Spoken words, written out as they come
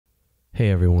Hey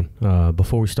everyone,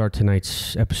 before we start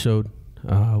tonight's episode,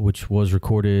 which was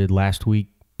recorded last week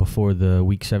before the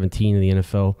Week 17 of the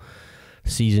NFL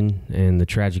season and the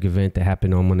tragic event that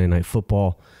happened on Monday Night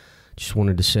Football, just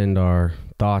wanted to send our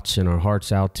thoughts and our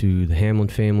hearts out to the Hamlin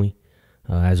family.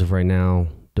 As of right now,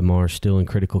 Damar's still in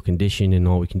critical condition, and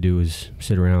all we can do is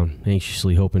sit around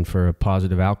anxiously hoping for a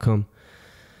positive outcome.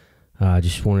 I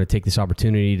just wanted to take this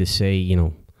opportunity to say,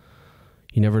 you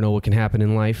never know what can happen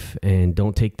in life, and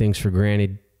don't take things for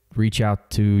granted. Reach out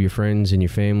to your friends and your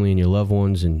family and your loved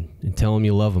ones and tell them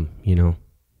you love them,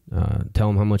 Tell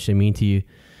them how much they mean to you.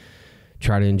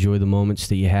 Try to enjoy the moments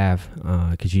that you have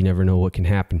because you never know what can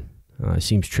happen. It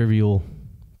seems trivial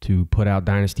to put out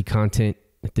Dynasty content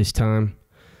at this time.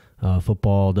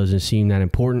 Football doesn't seem that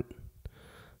important,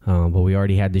 but we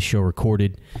already had this show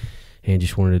recorded and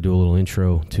just wanted to do a little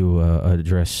intro to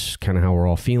address kind of how we're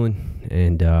all feeling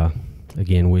and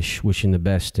again, wishing the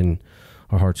best, and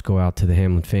our hearts go out to the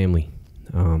Hamlin family.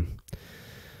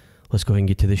 Let's go ahead and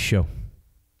get to this show.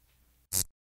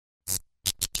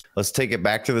 Let's take it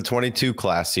back to the 22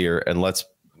 class here, and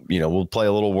we'll play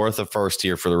a little worth of first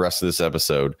here for the rest of this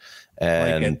episode.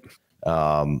 And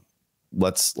we'll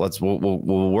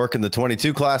work in the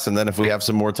 22 class, and then if we have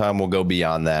some more time, we'll go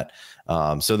beyond that.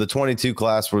 So the 22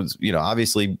 class was,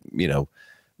 obviously,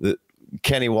 the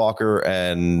Kenny Walker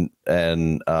and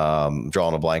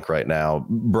drawing a blank right now,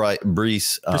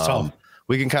 Brees.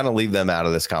 We can kind of leave them out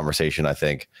of this conversation, I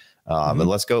think. And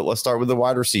let's start with the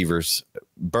wide receivers: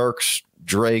 Burks,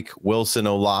 Drake, Wilson,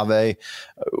 Olave.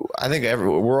 I think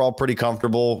we're all pretty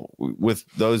comfortable with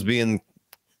those being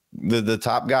the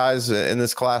top guys in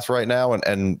this class right now,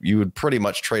 and you would pretty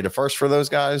much trade a first for those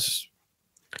guys,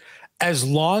 as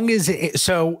long as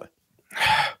so.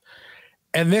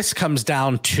 And this comes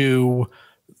down to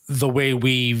the way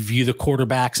we view the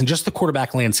quarterbacks and just the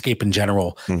quarterback landscape in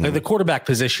general. Like the quarterback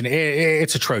position,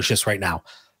 it's atrocious right now.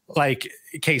 Like,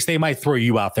 Case, they might throw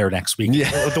you out there next week. Yeah.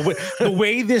 The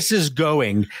way this is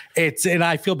going, and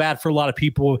I feel bad for a lot of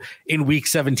people in Week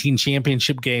 17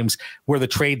 championship games where the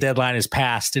trade deadline is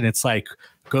passed, and it's like,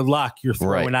 good luck. You're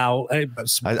throwing out.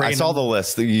 I saw the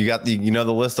list. You got the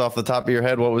list off the top of your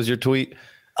head. What was your tweet?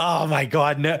 Oh my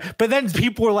God, no! But then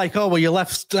people were like, "Oh, well, you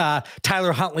left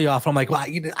Tyler Huntley off." I'm like, "Well,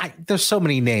 there's so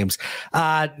many names."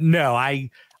 No, I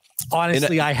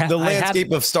honestly, the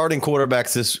landscape of starting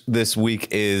quarterbacks this week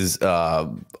is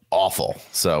awful.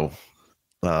 So,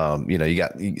 you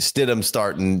got Stidham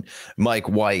starting, Mike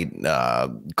White,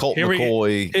 Colt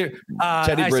McCoy,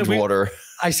 Teddy Bridgewater.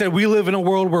 I said we live in a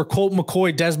world where Colt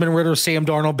McCoy, Desmond Ridder, Sam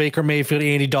Darnold, Baker Mayfield,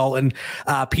 Andy Dalton.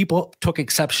 People took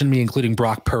exception to me, including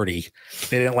Brock Purdy.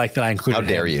 They didn't like that I included. How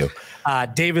dare you?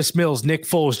 Davis Mills, Nick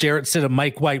Foles, Jarrett Stidham,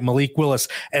 Mike White, Malik Willis,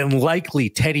 and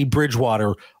likely Teddy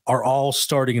Bridgewater are all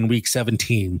starting in Week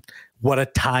 17. What a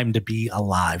time to be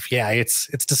alive. Yeah, it's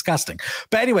disgusting.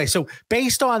 But anyway, so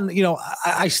based on,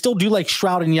 I still do like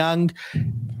Stroud and Young.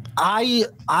 I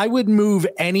would move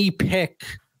any pick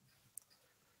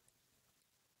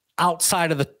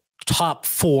outside of the top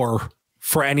 4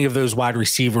 for any of those wide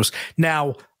receivers.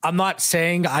 Now, I'm not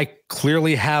saying I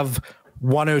clearly have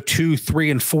 102, 3,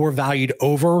 and 4 valued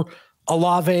over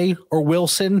Olave or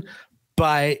Wilson,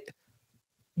 but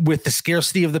with the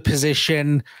scarcity of the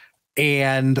position,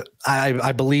 and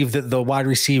I believe that the wide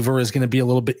receiver is going to be a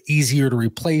little bit easier to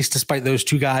replace, despite those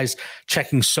two guys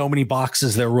checking so many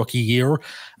boxes their rookie year.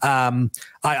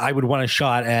 I would want a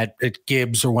shot at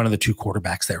Gibbs or one of the two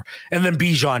quarterbacks there, and then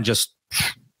Bijan just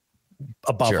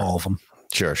above all of them.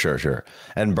 Sure.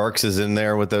 And Burks is in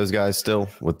there with those guys still,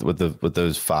 with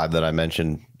those 5 that I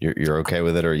mentioned. You're okay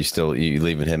with it, or you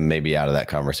leaving him maybe out of that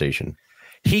conversation?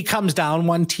 He comes down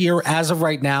one tier as of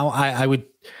right now. I would.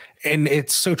 And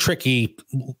it's so tricky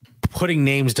putting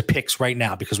names to picks right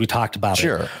now because we talked about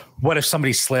it. What if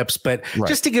somebody slips? But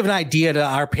just to give an idea to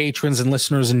our patrons and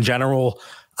listeners in general,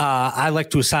 I like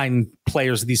to assign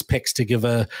players these picks to give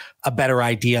a better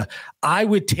idea. I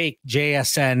would take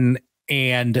JSN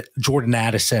and Jordan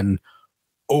Addison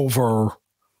over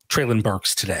Treylon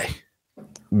Burks today.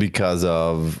 Because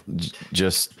of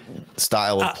just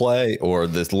style of play, or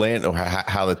this land, or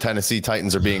how the Tennessee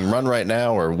Titans are being run right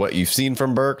now, or what you've seen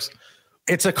from Burks?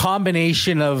 It's a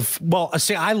combination of,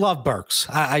 I love Burks.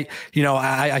 I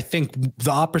think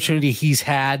the opportunity he's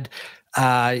had,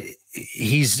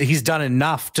 he's done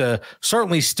enough to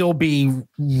certainly still be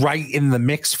right in the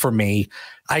mix for me.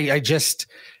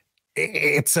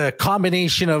 It's a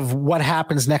combination of what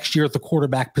happens next year at the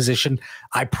quarterback position.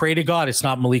 I pray to God it's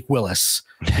not Malik Willis,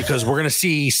 because we're going to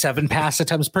see 7 pass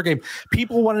attempts per game.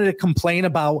 People wanted to complain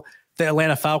about the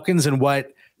Atlanta Falcons and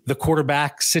what the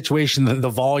quarterback situation that the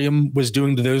volume was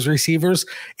doing to those receivers,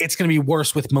 it's going to be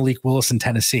worse with Malik Willis in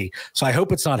Tennessee. So I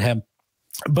hope it's not him.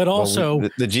 But also,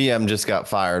 the GM just got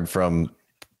fired from,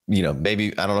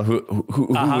 maybe I don't know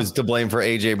who was to blame for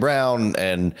AJ Brown,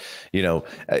 and we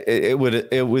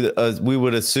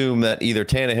would assume that either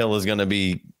Tannehill is going to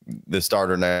be the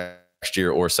starter next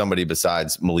year or somebody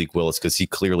besides Malik Willis, because he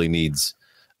clearly needs.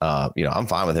 I'm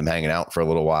fine with him hanging out for a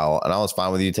little while, and I was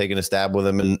fine with you taking a stab with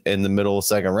him in the middle of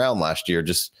second round last year,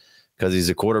 just because he's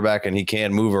a quarterback and he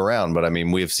can move around. But I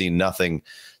mean, we have seen nothing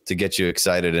to get you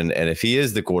excited. And if he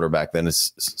is the quarterback, then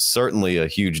it's certainly a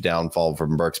huge downfall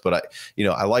from Burks. But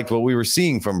I liked what we were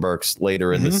seeing from Burks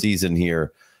later in the season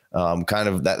here. Kind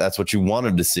of that's what you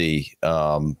wanted to see.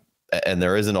 And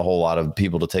there isn't a whole lot of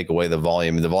people to take away the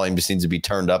volume. The volume just seems to be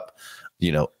turned up,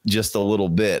 just a little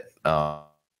bit. I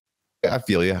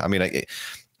feel you. I mean,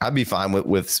 I'd be fine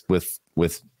with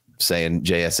saying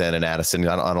JSN and Addison.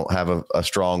 I don't have a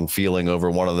strong feeling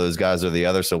over one of those guys or the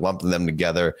other. So lumping them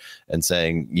together and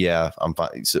saying, yeah, I'm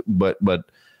fine. So, but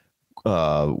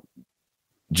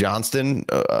Johnston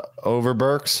over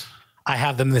Burks. I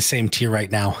have them in the same tier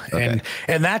right now. Okay.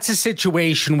 And that's a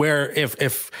situation where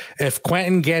if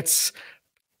Quentin gets,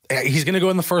 he's going to go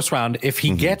in the first round. If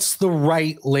he gets the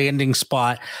right landing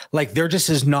spot, like there just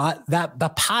is not that the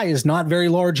pie is not very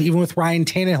large, even with Ryan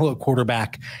Tannehill at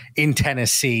quarterback in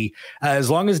Tennessee. As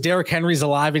long as Derrick Henry's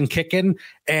alive and kicking,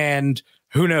 and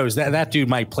who knows, that dude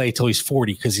might play till he's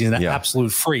 40 because he's an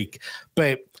absolute freak.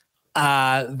 But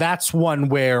that's one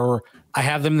where I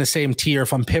have them in the same tier.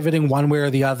 If I'm pivoting one way or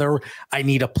the other, I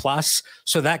need a plus.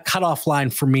 So that cutoff line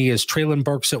for me is Treylon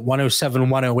Burks at 107,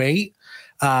 108.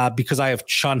 Because I have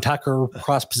Sean Tucker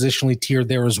cross-positionally tiered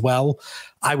there as well.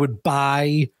 I would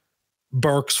buy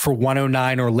Burks for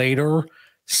 109 or later,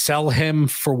 sell him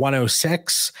for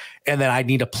 106, and then I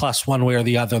need a plus one way or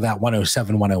the other, that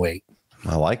 107, 108.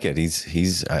 I like it.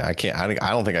 I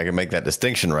don't think I can make that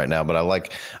distinction right now, but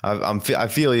I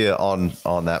feel you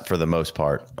on that for the most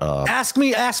part. Ask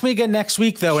me again next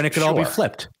week though, and it could all be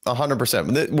flipped.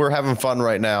 100%. We're having fun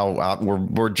right now.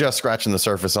 We're just scratching the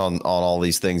surface on all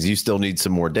these things. You still need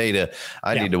some more data.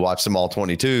 I need to watch some all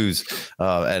 22s.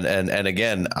 And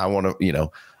again, I want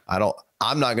to,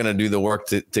 I'm not going to do the work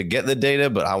to get the data,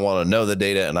 but I want to know the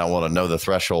data and I want to know the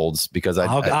thresholds, because I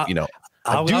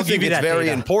do think it's very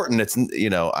important. It's,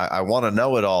 I want to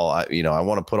know it all. I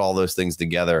want to put all those things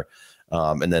together.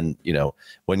 And then,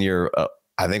 when you're,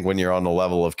 I think when you're on the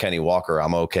level of Kenny Walker,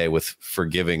 I'm okay with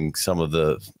forgiving some of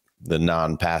the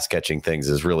non-pass catching things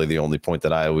is really the only point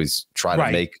that I always try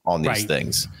to make on these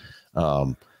things.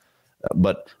 But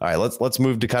all right, let's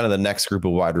move to kind of the next group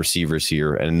of wide receivers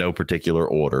here, and in no particular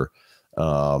order.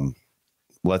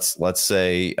 Let's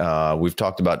say we've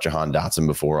talked about Jahan Dotson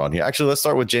before on here. Actually, let's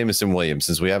start with Jameson Williams,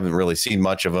 since we haven't really seen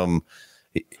much of him.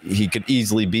 He could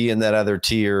easily be in that other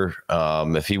tier.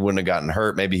 If he wouldn't have gotten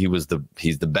hurt, maybe he's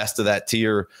the best of that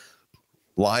tier.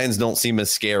 Lions don't seem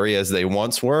as scary as they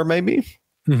once were, maybe.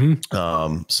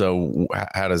 So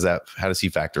how does he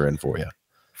factor in for you?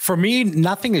 For me,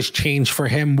 nothing has changed for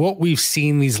him. What we've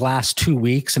seen these last 2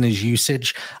 weeks in his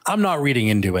usage, I'm not reading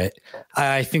into it.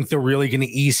 I think they're really going to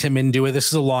ease him into it. This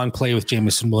is a long play with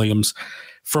Jameson Williams.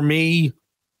 For me,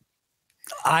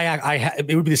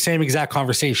 it would be the same exact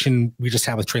conversation we just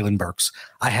had with Treylon Burks.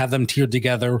 I have them tiered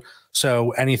together.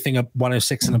 So anything up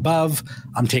 106 and above,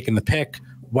 I'm taking the pick.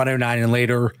 109 and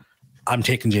later, I'm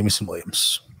taking Jameson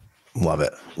Williams. Love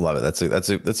it.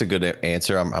 That's a good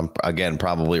answer. I'm again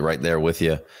probably right there with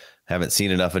you. Haven't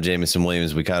seen enough of Jameson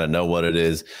Williams. We kind of know what it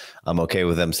is. I'm okay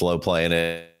with them slow playing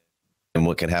it and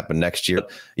what can happen next year.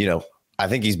 I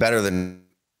think he's better than,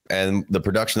 and the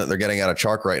production that they're getting out of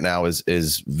Chark right now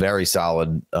is very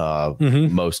solid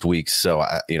most weeks. So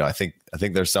I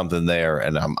think there's something there,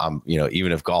 and I'm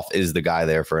even if Goff is the guy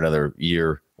there for another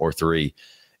year or three,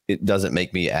 it doesn't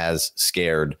make me as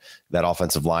scared. That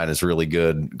offensive line is really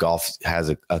good. Goff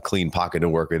has a clean pocket to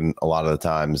work in a lot of the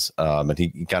times, and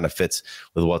he kind of fits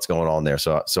with what's going on there.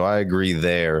 So I agree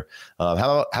there.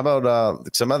 How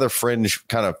about some other fringe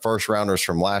kind of first rounders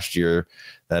from last year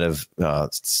that have,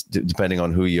 depending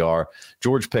on who you are,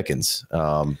 George Pickens.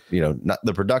 Not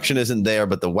the production isn't there,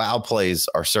 but the wow plays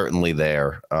are certainly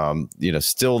there.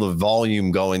 Still the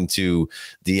volume going to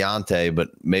Deontay,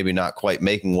 but maybe not quite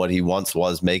making what he once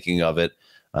was making of it.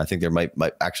 I think there might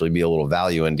actually be a little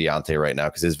value in Deontay right now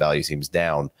because his value seems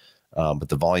down, but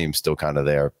the volume's still kind of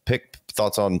there.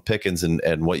 Thoughts on Pickens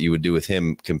and what you would do with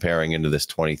him comparing into this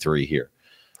 23 here.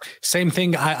 Same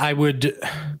thing. I would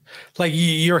like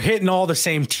you're hitting all the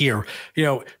same tier,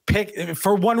 pick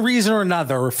for one reason or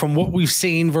another from what we've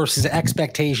seen versus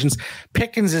expectations.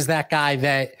 Pickens is that guy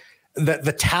that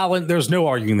the talent, there's no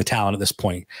arguing the talent at this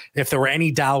point. If there were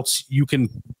any doubts, you can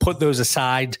put those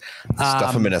aside.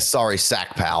 Stuff him in a sorry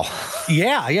sack, pal.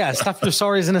 Yeah. Stuff your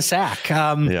sorries in a sack.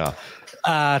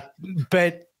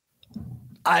 But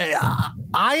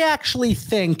I actually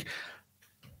think,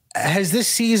 has this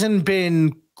season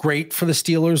been great for the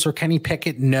Steelers or Kenny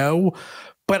Pickett? No,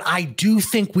 but I do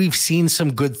think we've seen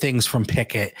some good things from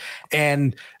Pickett,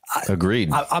 and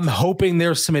agreed. I'm hoping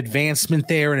there's some advancement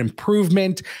there and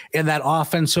improvement in that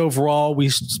offense overall. We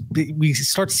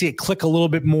start to see it click a little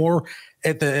bit more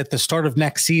at the start of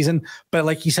next season. But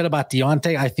like you said about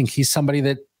Deontay, I think he's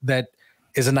somebody that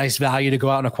is a nice value to go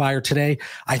out and acquire today.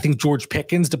 I think George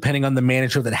Pickens, depending on the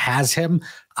manager that has him,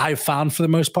 I've found for the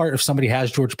most part, if somebody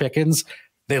has George Pickens,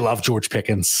 they love George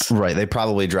Pickens. Right. They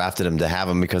probably drafted him to have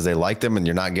him because they liked him and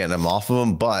you're not getting him off of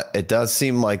him. But it does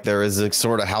seem like there is a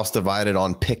sort of house divided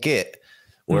on Pickett,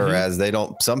 whereas they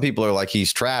don't. Some people are like,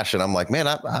 he's trash. And I'm like, man,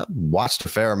 I watched a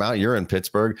fair amount. You're in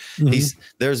Pittsburgh.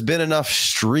 There's been enough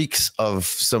streaks of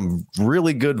some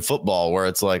really good football where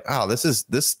it's like, oh, this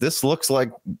looks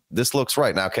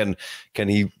right. Now, can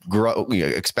he grow,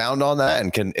 expound on that?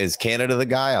 And is Canada the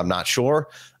guy? I'm not sure.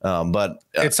 But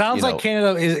it sounds like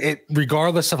Canada is,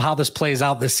 regardless of how this plays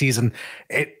out this season,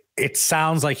 it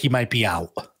sounds like he might be out.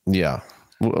 Yeah.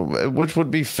 Which would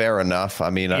be fair enough.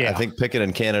 I mean, I think Pickett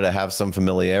and Canada have some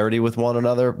familiarity with one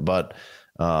another, but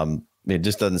it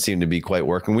just doesn't seem to be quite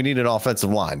working. We need an offensive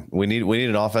line. We need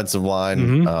an offensive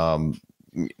line.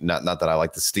 Not that I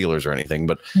like the Steelers or anything,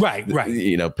 but right.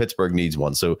 Pittsburgh needs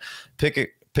one. So Pickett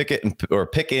or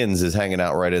Pickens is hanging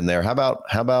out right in there. How about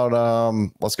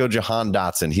let's go Jahan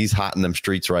Dotson. He's hot in them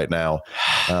streets right now.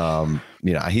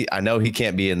 I know he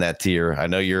can't be in that tier. I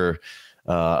know you're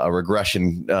a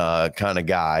regression kind of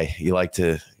guy. You like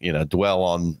to, dwell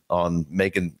on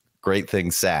making great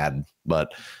things sad,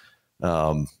 but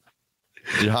Jahan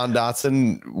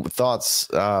Dotson, thoughts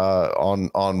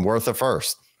on worth a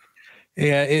first?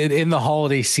 Yeah, in the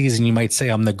holiday season, you might say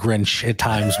I'm the Grinch at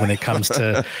times when it comes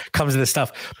to this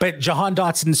stuff. But Jahan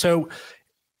Dotson, so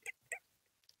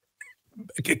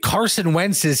Carson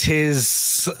Wentz is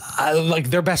his like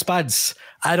their best buds.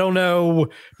 I don't know,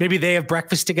 maybe they have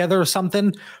breakfast together or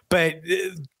something, but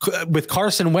with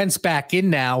Carson Wentz back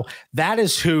in now, that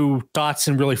is who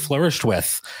Dotson really flourished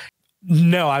with.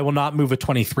 No, I will not move a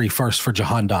 23 first for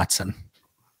Jahan Dotson.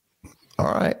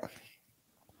 All right.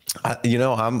 He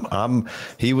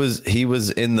was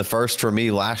in the first for me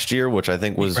last year, which I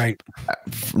think was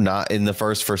not in the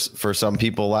first for some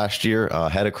people last year,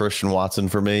 ahead of Christian Watson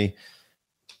for me.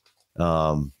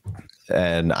 The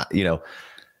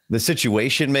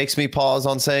situation makes me pause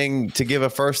on saying to give a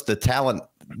first. The talent,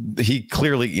 he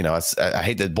clearly, I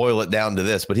hate to boil it down to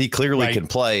this, but he clearly can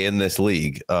play in this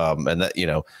league. And that,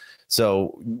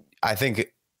 so I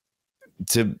think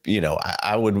it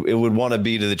would want to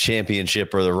be to the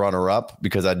championship or the runner up,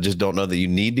 because I just don't know that you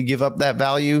need to give up that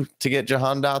value to get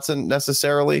Jahan Dotson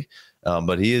necessarily.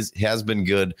 But he has been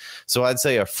good. So I'd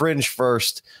say a fringe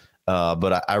first.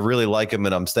 But I really like him,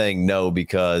 and I'm saying no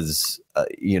because,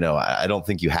 I don't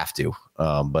think you have to.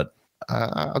 But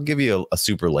I'll give you a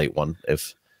super late one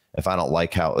if I don't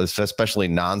like how, especially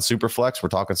non-Superflex. We're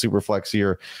talking Superflex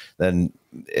here, then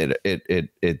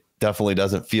it definitely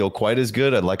doesn't feel quite as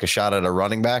good. I'd like a shot at a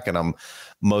running back, and I'm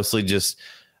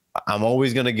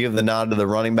always going to give the nod to the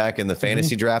running back in the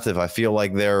fantasy draft if I feel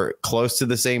like they're close to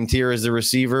the same tier as the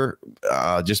receiver,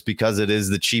 just because it is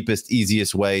the cheapest,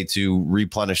 easiest way to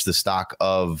replenish the stock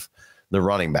of the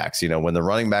running backs. When the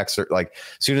running backs are like,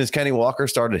 as soon as Kenny Walker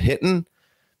started hitting,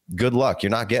 good luck.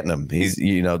 You're not getting him. He's,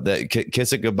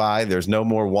 kiss it goodbye. There's no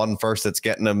more one first that's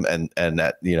getting him. And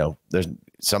that, there's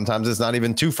sometimes it's not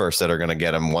even two firsts that are going to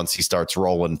get him once he starts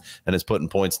rolling and is putting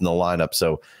points in the lineup.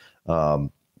 So,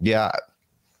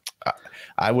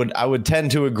 I would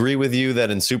tend to agree with you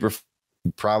that in super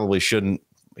probably shouldn't.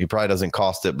 He probably doesn't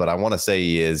cost it, but I want to say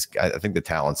he is. I think the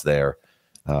talent's there.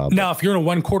 Now, if you're in a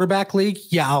one quarterback league,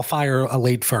 I'll fire a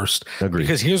late first. Agreed.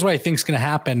 Because here's what I think is going to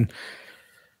happen.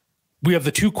 We have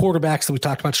the two quarterbacks that we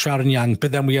talked about, Stroud and Young,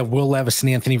 but then we have Will Levis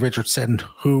and Anthony Richardson,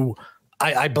 who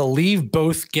I believe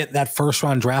both get that first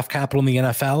round draft capital in the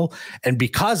NFL. And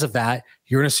because of that,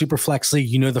 you're in a super flex league,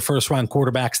 the first round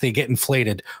quarterbacks, they get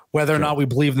inflated. Whether or not we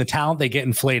believe in the talent, they get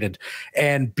inflated.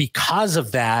 And because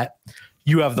of that,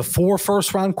 you have the 4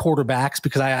 first round quarterbacks,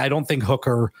 because I don't think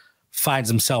Hooker finds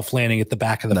himself landing at the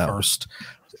back of the first.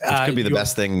 Which could be the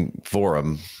best thing for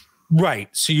him. Right.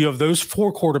 So you have those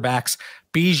 4 quarterbacks,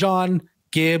 Bijan,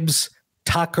 Gibbs,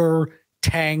 Tucker,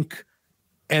 Tank,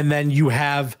 and then you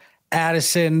have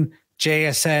Addison,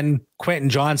 JSN, Quentin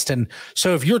Johnston.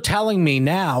 So if you're telling me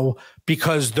now,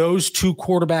 because those two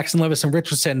quarterbacks in Levis and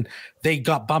Richardson, they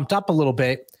got bumped up a little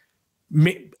bit.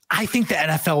 I think the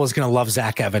NFL is going to love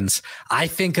Zach Evans. I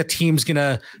think a team's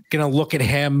going to look at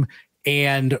him,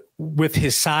 and with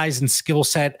his size and skill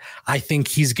set, I think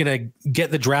he's going to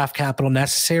get the draft capital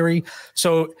necessary.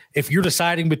 So if you're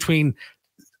deciding between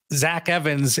Zach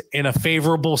Evans in a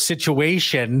favorable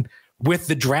situation with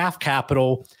the draft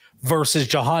capital versus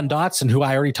Jahan Dotson, who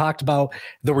I already talked about,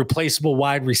 the replaceable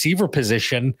wide receiver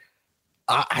position,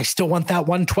 I still want that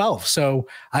 112. So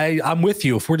I'm with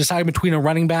you. If we're deciding between a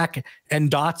running back and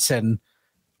Dotson,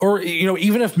 or,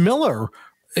 even if Miller,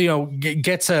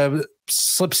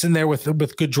 slips in there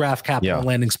with good draft capital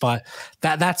landing spot,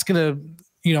 that's going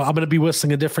to, I'm going to be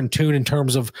whistling a different tune in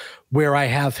terms of where I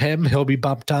have him. He'll be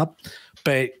bumped up,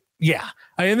 but yeah.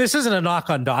 I mean, this isn't a knock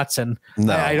on Dotson.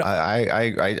 No,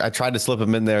 I tried to slip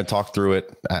him in there and talk through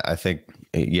it. I think,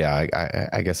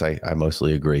 I guess I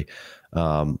mostly agree.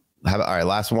 All right,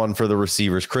 last one for the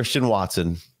receivers. Christian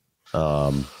Watson.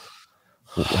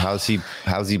 How's he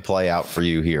play out for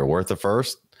you here? Worth the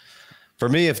first? For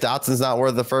me, if Dotson's not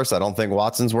worth the first, I don't think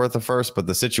Watson's worth the first, but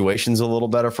the situation's a little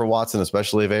better for Watson,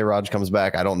 especially if A-Rod comes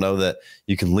back. I don't know that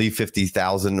you can leave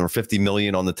 50,000 or 50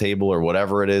 million on the table or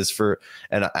whatever it is for.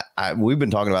 And we've been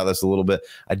talking about this a little bit.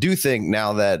 I do think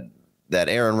now that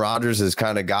Aaron Rodgers has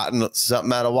kind of gotten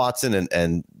something out of Watson,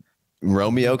 and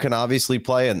Romeo can obviously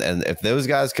play, and if those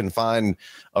guys can find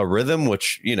a rhythm,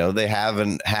 which they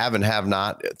have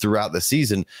not throughout the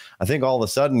season, I think all of a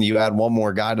sudden you add one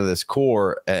more guy to this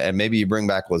core, and maybe you bring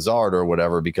back Lazard or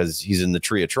whatever because he's in the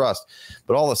tree of trust.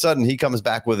 But all of a sudden he comes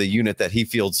back with a unit that he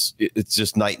feels it's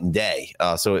just night and day.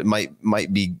 So it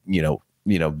might be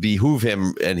behoove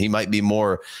him, and he might be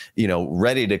more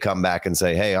ready to come back and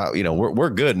say, hey, we're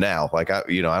good now. Like I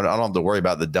don't have to worry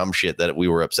about the dumb shit that we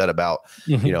were upset about,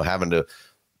 having to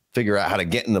figure out how to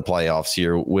get in the playoffs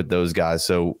here with those guys.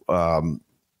 So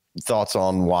thoughts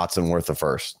on Watson worth the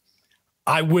first?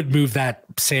 I would move that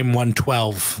same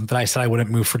 112 that I said I wouldn't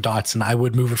move for Dotson. I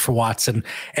would move it for Watson.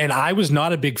 And I was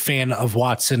not a big fan of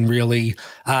Watson, really.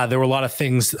 There were a lot of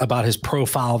things about his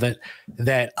profile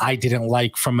that I didn't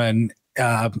like from an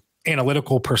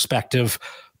analytical perspective,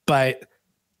 but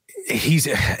he's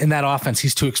in that offense.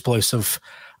 He's too explosive.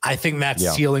 I think that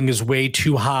ceiling is way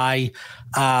too high.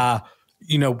 That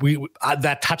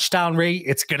touchdown rate,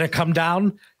 it's going to come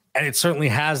down, and it certainly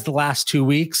has the last 2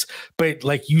 weeks. But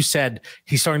like you said,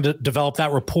 he's starting to develop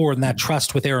that rapport and that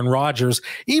trust with Aaron Rodgers.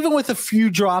 Even with a few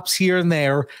drops here and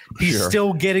there, he's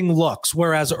still getting looks.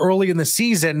 Whereas early in the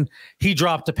season, he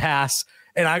dropped a pass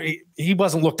and he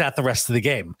wasn't looked at the rest of the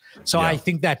game. So I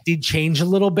think that did change a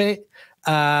little bit.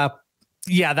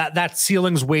 That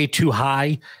ceiling's way too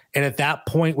high. And at that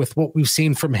point, with what we've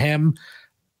seen from him,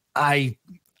 I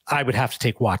would have to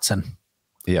take Watson.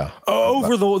 Yeah.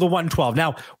 Over the 112.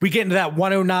 Now we get into that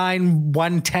 109,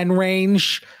 110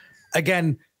 range.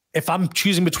 Again, if I'm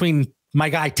choosing between my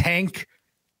guy Tank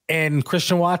and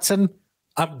Christian Watson,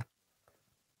 I'm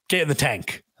getting the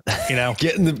Tank.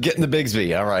 Getting the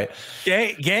Bigsby. All right.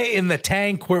 Get in the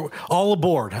Tank. We're all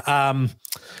aboard.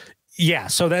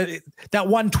 So that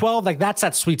 112, like that's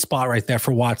that sweet spot right there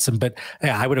for Watson. But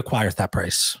I would acquire at that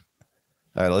price.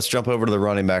 All right, let's jump over to the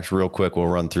running backs real quick. We'll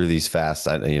run through these fast.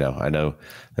 I know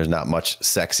there's not much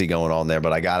sexy going on there,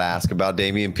 but I got to ask about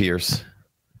Dameon Pierce.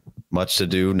 Much to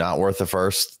do, not worth the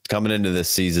first coming into this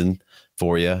season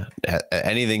for you.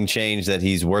 Anything changed that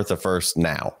he's worth the first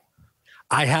now?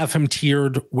 I have him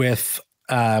tiered with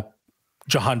Jahan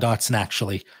Dotson,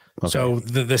 actually. Okay. So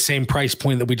the same price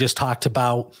point that we just talked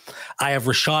about. I have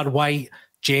Rashad White,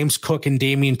 James Cook, and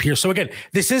Dameon Pierce. So again,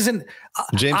 this isn't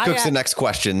James Cook's the next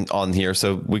question on here,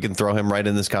 so we can throw him right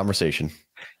in this conversation.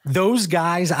 Those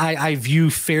guys I view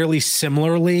fairly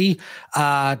similarly.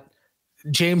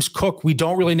 James Cook, we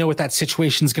don't really know what that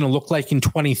situation is going to look like in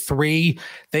 23.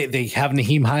 They have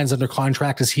Naheem Hines under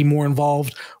contract. Is he more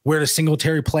involved? Where does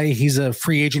Singletary play? He's a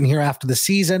free agent here after the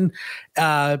season.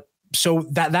 So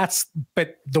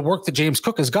but the work that James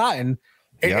Cook has gotten,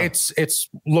 it's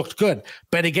looked good.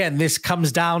 But again, this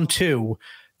comes down to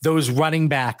those running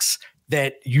backs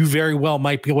that you very well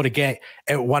might be able to get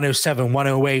at 107,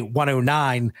 108,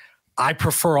 109. I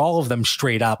prefer all of them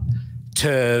straight up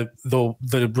to the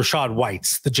Rashad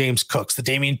Whites, the James Cooks, the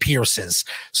Dameon Pierces.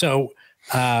 So,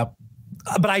 but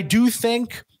I do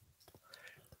think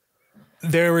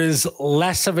there is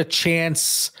less of a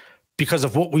chance because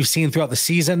of what we've seen throughout the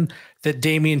season that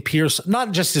Dameon Pierce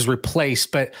not just is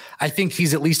replaced, but I think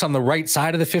he's at least on the right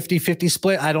side of the 50-50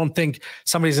 split. I don't think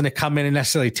somebody's going to come in and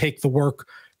necessarily take the work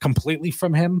completely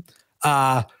from him,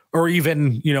 or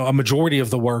even, a majority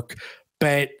of the work.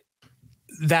 But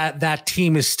that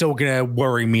team is still going to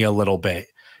worry me a little bit,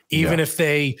 even if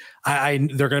they're going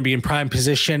to be in prime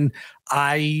position.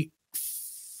 I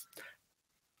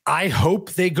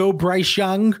hope they go Bryce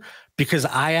Young, because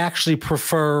I actually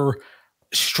prefer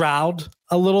Stroud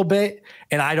a little bit,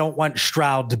 and I don't want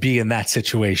Stroud to be in that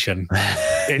situation.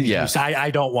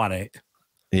 I don't want it.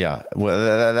 Yeah,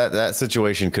 well, that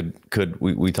situation could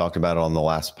we talked about it on the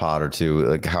last pod or two,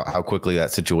 like how quickly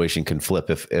that situation can flip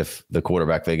if the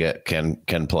quarterback they get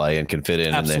can play and can fit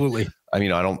in. Absolutely.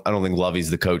 And I don't think Lovey's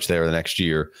the coach there the next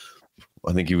year.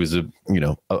 I think he was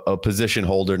a position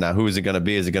holder. Now, who is it going to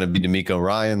be? Is it going to be D'Amico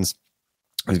Ryans?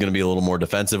 Is going to be a little more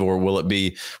defensive, or will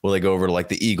they go over to like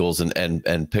the Eagles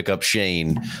and pick up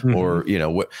Shane, or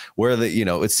where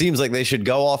it seems like they should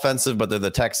go offensive, but they're the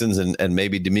Texans, and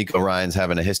maybe D'Amico Ryans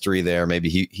having a history there.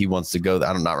 Maybe he wants to go.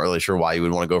 I'm not really sure why you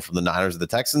would want to go from the Niners to the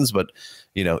Texans, but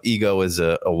ego is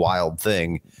a wild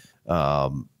thing.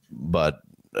 But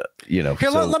here,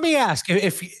 let me ask,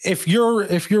 if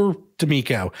you're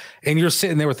D'Amico and you're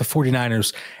sitting there with the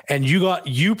 49ers and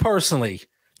you personally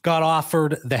got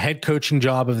offered the head coaching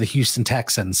job of the Houston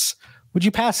Texans, would you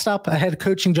pass up a head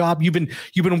coaching job? You've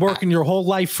been working your whole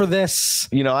life for this.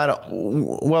 I don't.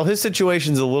 Well, his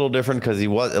situation's a little different because he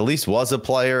was a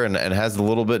player and has a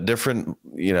little bit different,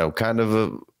 kind of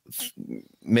a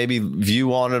maybe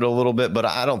view on it a little bit. But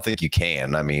I don't think you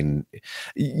can.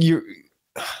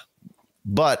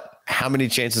 But how many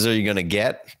chances are you going to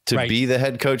get to be the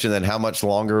head coach, and then how much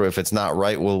longer, if it's not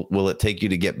right, will it take you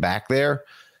to get back there?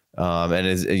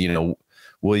 And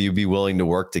will you be willing to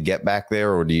work to get back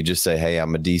there, or do you just say, hey,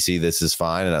 I'm a DC, this is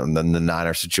fine, and then the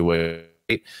Niner situation?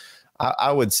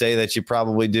 I would say that you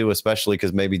probably do, especially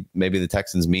because maybe the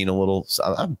Texans mean a little.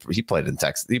 He played in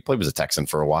Texas. He played as a Texan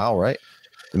for a while, right?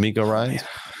 D'Amico Ryans.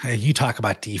 You talk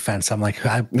about defense. I'm like,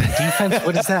 defense?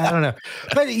 What is that? I don't know.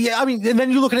 But yeah, and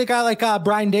then you look at a guy like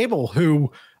Brian Dable,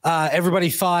 who everybody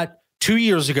thought 2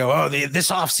 years ago, this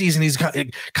offseason, he's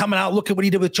coming out. Look at what he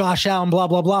did with Josh Allen, blah,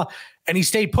 blah, blah. And he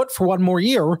stayed put for one more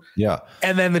year. Yeah.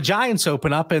 And then the Giants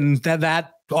open up, and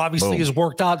that obviously has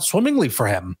worked out swimmingly for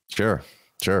him. Sure.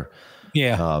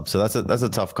 Yeah. So that's a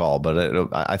tough call, but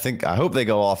I hope they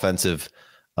go offensive.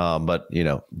 But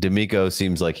D'Amico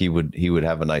seems like he would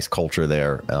have a nice culture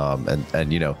there.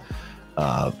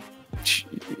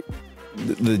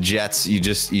 The Jets,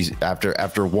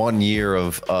 after 1 year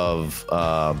of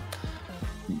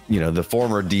the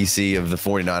former DC of the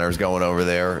 49ers going over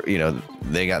there,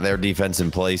 they got their defense in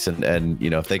place, and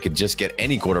if they could just get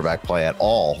any quarterback play at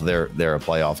all, they're a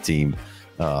playoff team.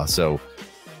 I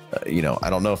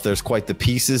don't know if there's quite the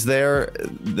pieces there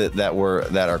that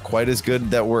are quite as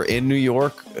good that were in New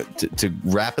York to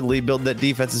rapidly build that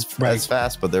defense as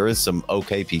fast, but there is some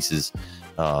okay pieces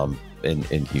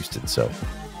in Houston. So